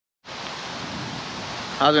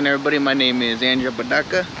How's it, everybody? My name is Andrea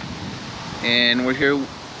Badaka, and we're here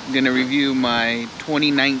gonna review my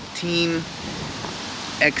 2019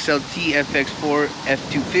 XLT FX4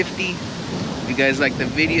 F250. If you guys like the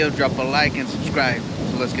video, drop a like and subscribe.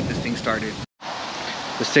 So let's get this thing started.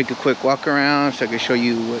 Let's take a quick walk around so I can show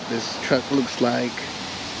you what this truck looks like.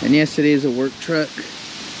 And yes, it is a work truck,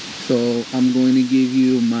 so I'm going to give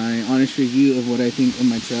you my honest review of what I think of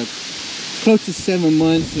my truck. Close to 7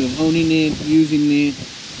 months of owning it, using it,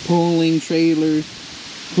 pulling trailers,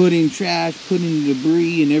 putting trash, putting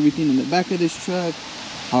debris and everything in the back of this truck.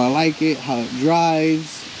 How I like it, how it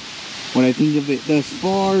drives, what I think of it thus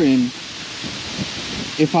far, and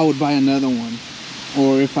if I would buy another one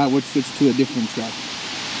or if I would switch to a different truck.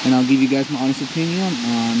 And I'll give you guys my honest opinion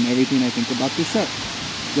on everything I think about this truck.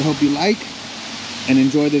 So I hope you like and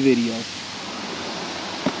enjoy the video.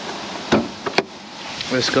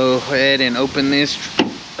 Let's go ahead and open this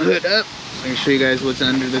hood up so I can show you guys what's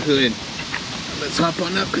under the hood. Let's hop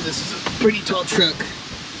on up because this is a pretty tall truck.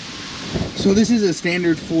 So this is a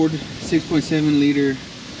standard Ford 6.7 liter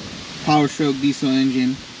Power Stroke diesel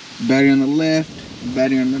engine. Battery on the left,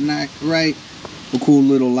 battery on the right. A cool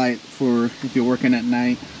little light for if you're working at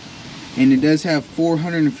night. And it does have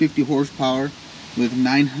 450 horsepower with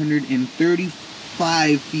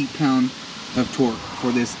 935 feet-pound of torque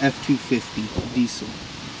for this F250 diesel.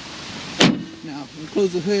 Now, we'll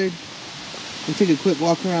close the hood. We'll take a quick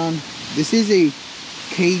walk around. This is a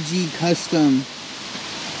KG custom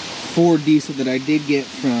Ford diesel that I did get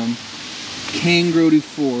from Ken Grody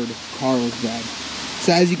Ford, Carlsbad.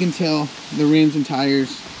 So as you can tell, the rims and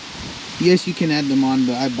tires, yes, you can add them on,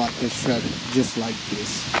 but I bought this truck just like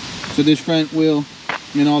this. So this front wheel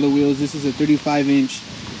and all the wheels, this is a 35-inch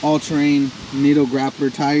all-terrain Nitto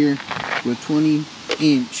grappler tire with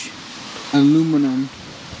 20-inch aluminum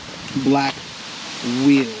black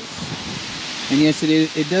wheels. And yes,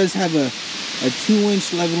 it does have a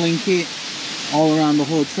 2-inch leveling kit all around the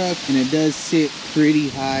whole truck, and it does sit pretty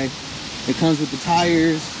high. It comes with the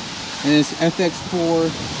tires, and it's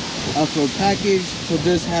FX4 off-road package, so it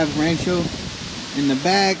does have Rancho in the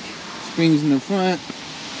back, springs in the front,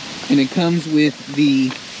 and it comes with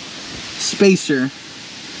the spacer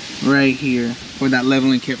right here for that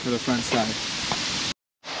leveling kit for the front side.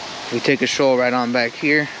 We take a stroll right on back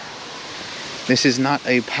here. This is not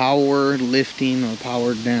a power lifting or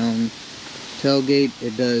powered down tailgate.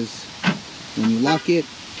 It does, when you lock it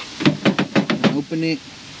and open it,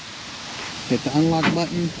 hit the unlock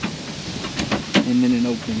button and then it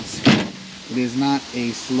opens. It is not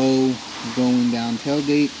a slow going down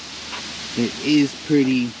tailgate. It is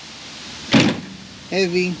pretty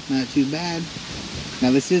heavy, not too bad. Now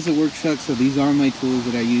this is a work truck, so these are my tools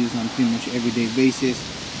that I use on pretty much everyday basis.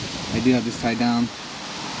 I do have this tied down.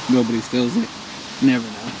 Nobody steals it. Never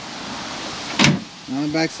know. On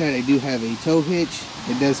the back side, I do have a tow hitch.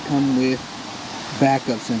 It does come with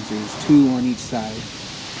backup sensors, 2 on each side.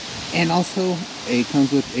 And also, it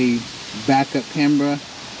comes with a backup camera.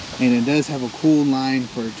 And it does have a cool line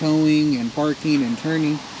for towing and parking and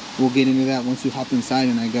turning. We'll get into that once we hop inside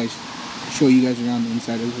and I show you guys around the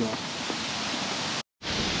inside as well.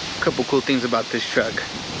 Couple cool things about this truck.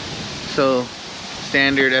 So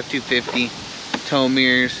standard F250 tow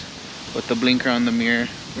mirrors with the blinker on the mirror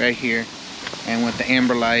right here and with the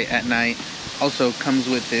amber light at night. Also comes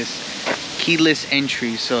with this keyless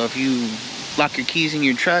entry, so if you lock your keys in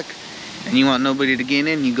your truck and you want nobody to get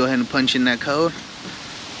in, you go ahead and punch in that code,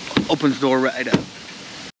 opens the door right up.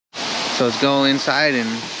 So let's go inside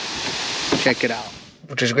and check it out.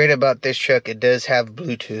 Which is great about this truck, it does have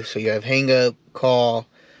Bluetooth, so you have hang up, call,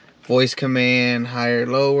 voice command, higher,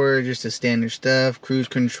 lower, just the standard stuff, cruise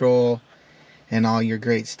control, and all your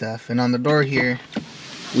great stuff. And on the door here,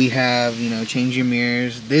 we have, change your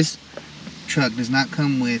mirrors. This truck does not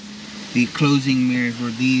come with the closing mirrors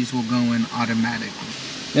where these will go in automatically.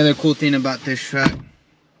 Another cool thing about this truck,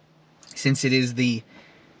 since it is the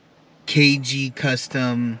KG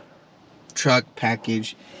custom truck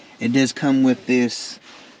package, it does come with this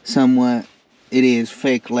somewhat, it is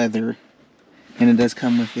fake leather, and it does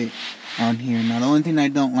come with it on here. Now the only thing I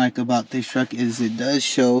don't like about this truck is it does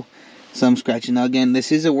show some scratching. Now again,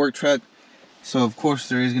 this is a work truck, so of course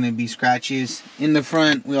there is going to be scratches. In the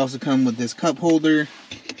front, we also come with this cup holder.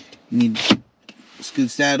 You need to scoot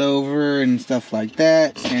that over and stuff like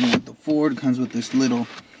that. Standing with the Ford, comes with this little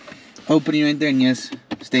opening right there. And yes,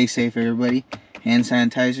 stay safe, everybody. Hand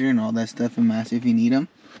sanitizer and all that stuff and masks if you need them.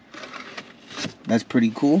 That's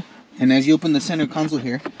pretty cool. And as you open the center console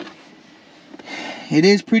here, it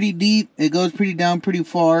is pretty deep. It goes pretty down pretty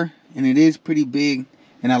far, and it is pretty big.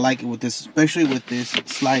 And I like it with this, especially with this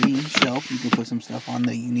sliding shelf. You can put some stuff on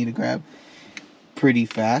that you need to grab. pretty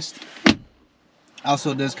fast.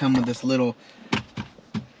 Also does come with this little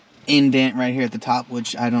indent right here at the top,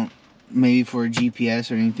 which I don't, maybe for a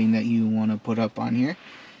GPS or anything that you want to put up on here.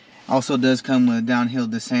 Also does come with downhill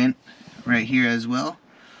descent right here as well.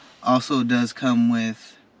 Also does come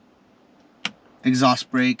with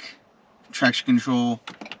exhaust brake, traction control,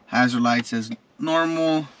 hazard lights as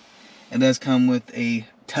normal. It does come with a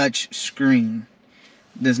touch screen.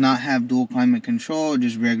 Does not have dual climate control,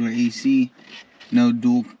 just regular AC. No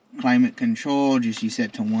dual climate control, just you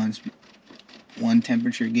set to one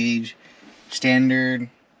temperature gauge. Standard,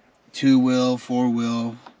 2-wheel,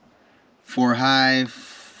 4-wheel, 4 high,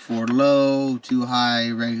 4 low, 2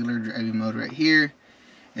 high, regular driving mode right here.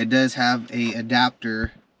 It does have a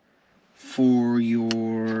adapter for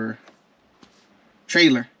your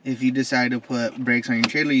trailer. If you decide to put brakes on your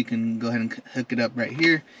trailer, you can go ahead and hook it up right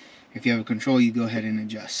here. If you have a control, you go ahead and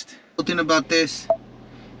adjust. The thing about this,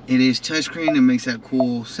 it is touchscreen. It makes that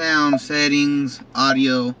cool sound, settings,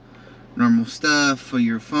 audio, normal stuff for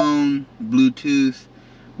your phone, Bluetooth,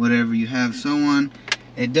 whatever you have, so on.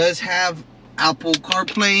 It does have Apple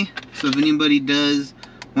CarPlay, so if anybody does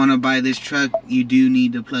want to buy this truck, you do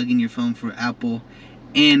need to plug in your phone for Apple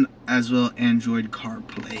and as well Android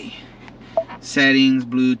CarPlay. Settings,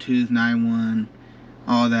 Bluetooth, 9.1,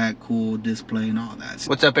 all that cool display and all that.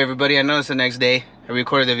 What's up, everybody? I know it's the next day. I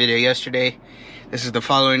recorded the video yesterday. This is the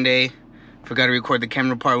following day. Forgot to record the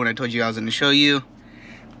camera part when I told you I was going to show you.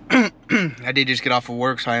 I did just get off of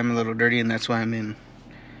work, so I am a little dirty, and that's why I'm in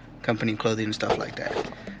company clothing and stuff like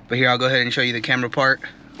that. But here, I'll go ahead and show you the camera part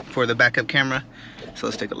for the backup camera. So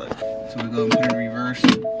let's take a look. So we go and put it in reverse.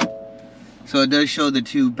 So it does show the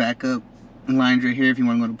 2 backup lines right here if you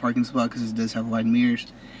want to go to a parking spot, because it does have wide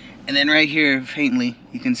mirrors. And then right here, faintly,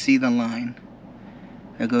 you can see the line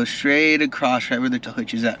that goes straight across right where the tow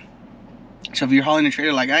hitch is at. So if you're hauling a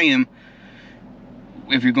trailer like I am,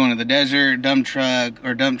 if you're going to the desert, dump truck,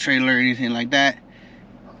 or dump trailer, or anything like that,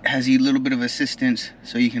 it has a little bit of assistance,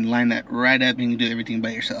 so you can line that right up and you can do everything by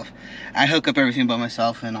yourself. I hook up everything by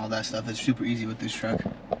myself and all that stuff. It's super easy with this truck.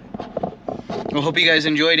 Well, hope you guys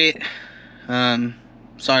enjoyed it.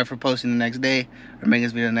 Sorry for posting the next day or making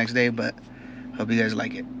this video the next day, but hope you guys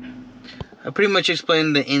like it. I pretty much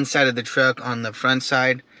explained the inside of the truck on the front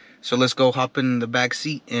side, so let's go hop in the back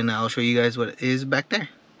seat and I'll show you guys what is back there.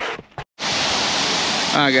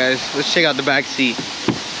 Alright guys, let's check out the back seat.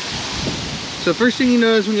 So first thing you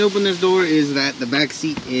notice when you open this door is that the back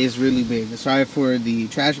seat is really big. Sorry for the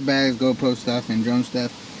trash bags, GoPro stuff, and drone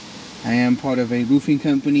stuff. I am part of a roofing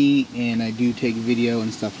company and I do take video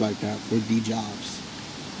and stuff like that for the jobs.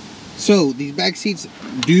 So these back seats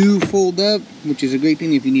do fold up, which is a great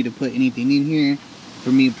thing if you need to put anything in here. For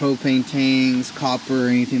me, propane tanks, copper, or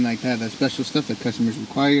anything like that, that special stuff that customers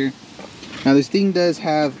require. Now this thing does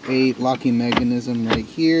have a locking mechanism right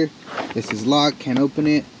here. This is locked, can't open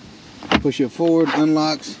it. Push it forward,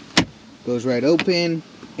 unlocks, goes right open.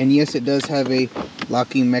 And yes, it does have a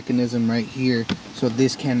locking mechanism right here, so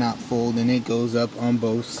this cannot fold and it goes up on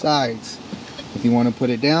both sides. If you want to put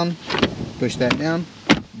it down, push that down,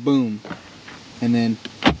 boom, and then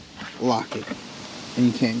lock it and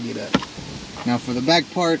you can't get up. Now for the back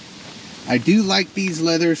part, I do like these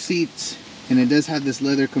leather seats, and it does have this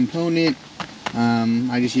leather component.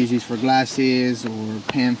 I just use these for glasses or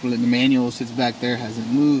pamphlet. The manual sits back there, hasn't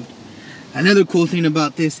moved. Another cool thing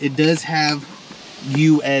about this, it does have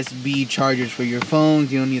USB chargers for your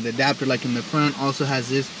phones. You don't need the adapter like in the front. Also has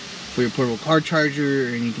this for your portable car charger,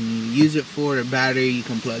 or anything you use it for. A battery you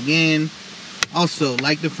can plug in. Also,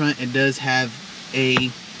 like the front, it does have a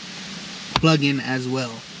plug-in as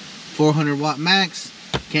well. 400 watt max.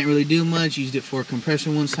 Can't really do much. Used it for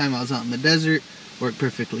compression one time. I was out in the desert. Worked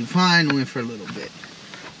perfectly fine. Only for a little bit.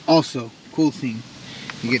 Also, cool thing,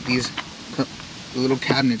 you get these little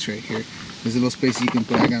cabinets right here. There's a little space you can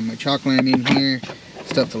put. I got my chalk line in here,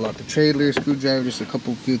 stuff to lock the trailer, screwdriver, just a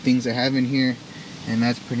few things I have in here, and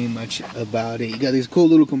that's pretty much about it. You got these cool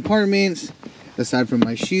little compartments. Aside from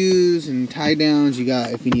my shoes and tie downs, you got,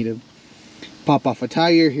 if you need to pop off a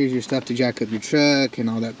tire, here's your stuff to jack up your truck and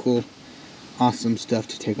all that cool, awesome stuff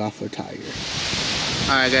to take off a tire.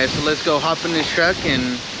 Alright guys, so let's go hop in this truck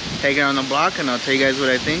and take it on the block, and I'll tell you guys what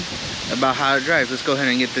I think about how it drives. Let's go ahead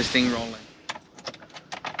and get this thing rolling.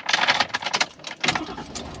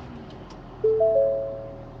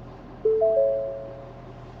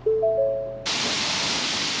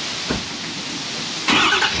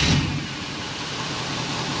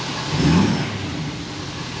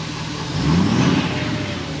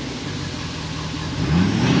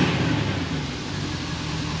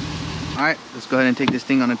 Alright, let's go ahead and take this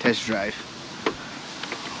thing on a test drive.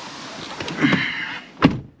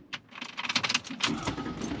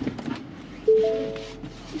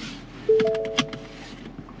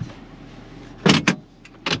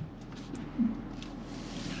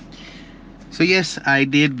 So yes, I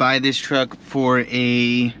did buy this truck for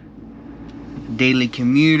a daily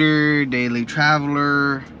commuter, daily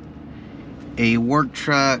traveler, a work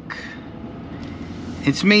truck.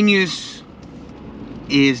 Its main use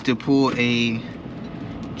is to pull a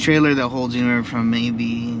trailer that holds anywhere from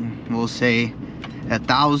maybe, we'll say,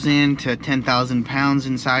 1,000 to 10,000 pounds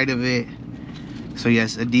inside of it. So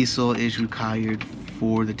yes, a diesel is required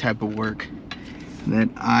for the type of work that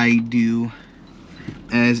I do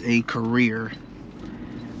as a career.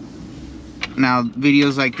 Now,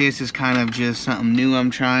 videos like this is kind of just something new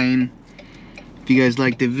I'm trying. If you guys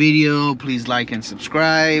like the video, please like and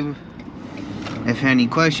subscribe. If you have any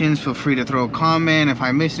questions, feel free to throw a comment. If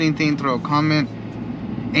I missed anything, throw a comment.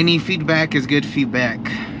 Any feedback is good feedback,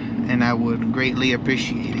 and I would greatly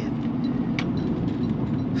appreciate it.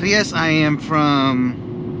 So yes, I am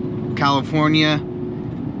from California.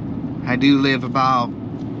 I do live about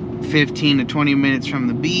 15 to 20 minutes from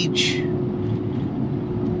the beach,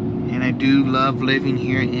 and I do love living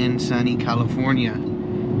here in sunny California.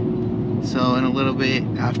 So in a little bit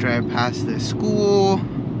after I pass this school,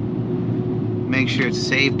 make sure it's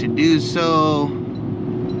safe to do so,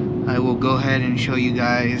 I will go ahead and show you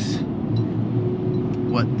guys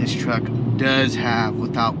what this truck does have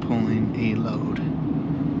without pulling a load.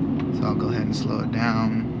 So I'll go ahead and slow it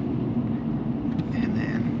down, and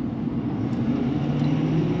then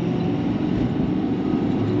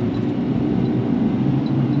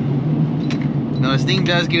now this thing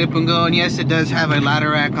does get up and go, and yes, it does have a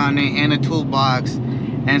ladder rack on it and a toolbox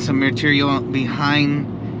and some material behind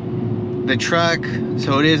the truck,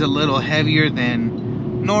 so it is a little heavier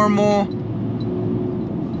than normal,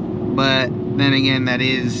 but then again, that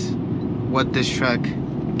is what this truck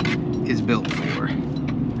is built for,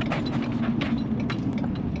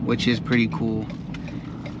 which is pretty cool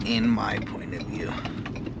in my point of view.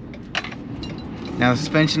 Now, the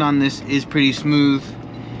suspension on this is pretty smooth.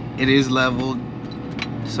 It is leveled,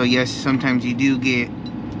 so yes, sometimes you do get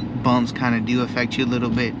bumps, kind of do affect you a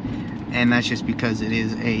little bit, and that's just because it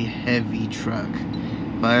is a heavy truck.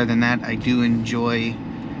 But other than that, I do enjoy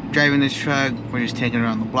driving this truck. We're just taking it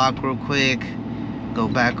around the block real quick, go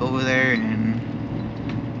back over there and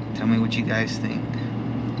tell me what you guys think.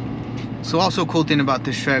 So also, cool thing about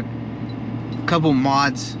this truck, a couple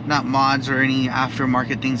mods, not mods or any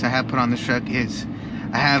aftermarket things I have put on this truck, is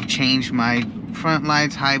I have changed my front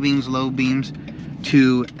lights, high beams, low beams,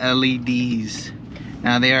 to LEDs.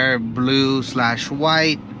 Now they are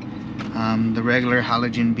blue/white. The regular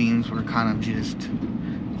halogen beams were kind of just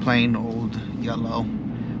plain old yellow.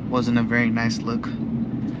 Wasn't a very nice look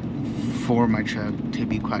for my truck, to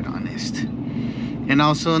be quite honest. And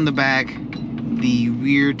also in the back, the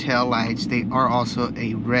rear tail lights, they are also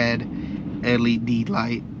a red LED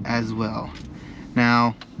light as well.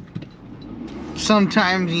 Now,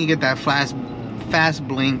 sometimes you get that fast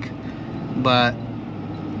blink, but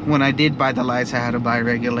when I did buy the lights, I had to buy a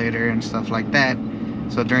regulator and stuff like that.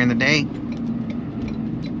 So during the day,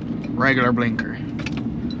 regular blinker.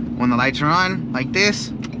 When the lights are on, like this,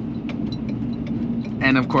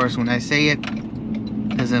 and of course when I say it,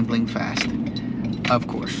 doesn't blink fast. Of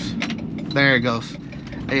course. There it goes.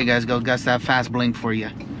 There you guys go. Got that fast blink for you.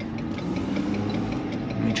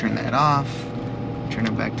 Let me turn that off. Turn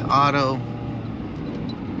it back to auto.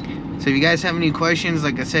 So if you guys have any questions,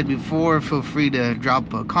 like I said before, feel free to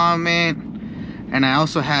drop a comment. And I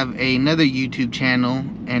also have another YouTube channel,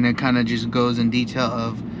 and it kind of just goes in detail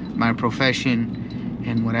of my profession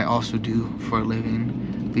and what I also do for a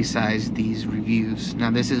living besides these reviews. Now,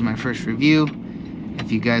 this is my first review.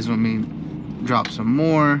 If you guys want me to drop some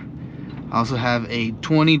more, I also have a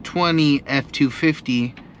 2020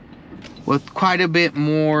 F250 with quite a bit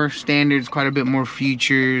more standards, quite a bit more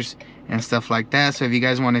features and stuff like that. So if you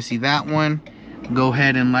guys want to see that one, go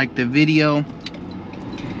ahead and like the video.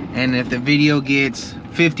 And if the video gets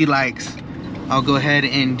 50 likes, I'll go ahead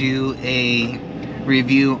and do a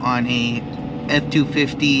review on a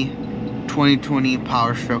F250 2020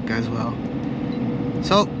 Power Stroke as well.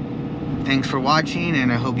 So, thanks for watching,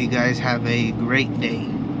 and I hope you guys have a great day.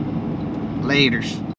 Laters.